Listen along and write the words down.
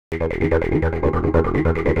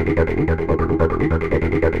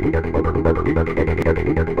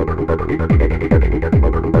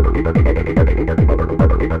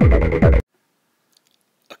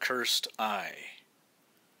Accursed Eye.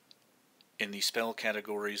 In the spell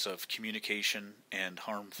categories of communication and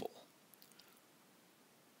harmful.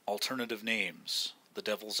 Alternative names: the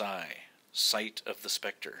Devil's Eye, Sight of the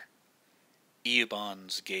Spectre,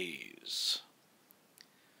 Eobon's Gaze.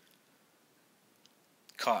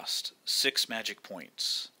 Cost: 6 magic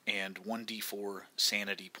points and 1d4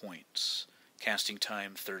 sanity points. Casting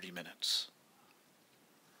time 30 minutes.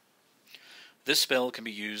 This spell can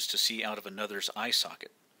be used to see out of another's eye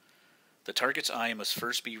socket. The target's eye must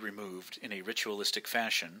first be removed in a ritualistic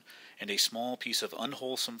fashion, and a small piece of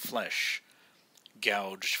unwholesome flesh,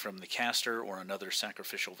 gouged from the caster or another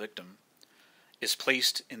sacrificial victim, is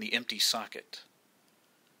placed in the empty socket.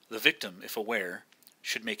 The victim, if aware,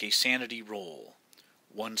 should make a sanity roll,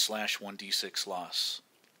 1/1d6 loss.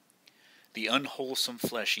 The unwholesome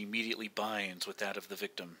flesh immediately binds with that of the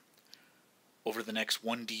victim. Over the next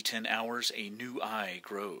 1d10 hours, a new eye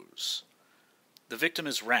grows. The victim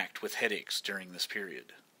is racked with headaches during this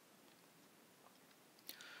period.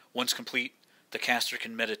 Once complete, the caster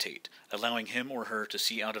can meditate, allowing him or her to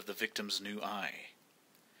see out of the victim's new eye.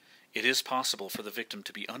 It is possible for the victim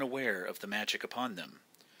to be unaware of the magic upon them,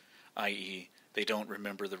 i.e., they don't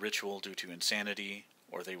remember the ritual due to insanity,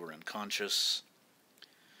 or they were unconscious.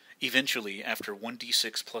 Eventually, after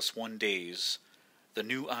 1d6 plus 1 days, the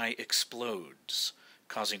new eye explodes,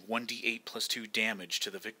 causing 1d8 plus 2 damage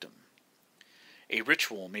to the victim. A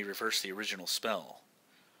ritual may reverse the original spell,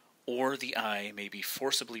 or the eye may be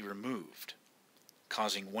forcibly removed,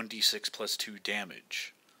 causing 1d6 plus 2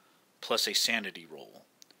 damage, plus a sanity roll,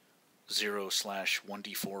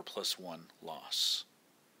 0/1d4 plus 1 loss.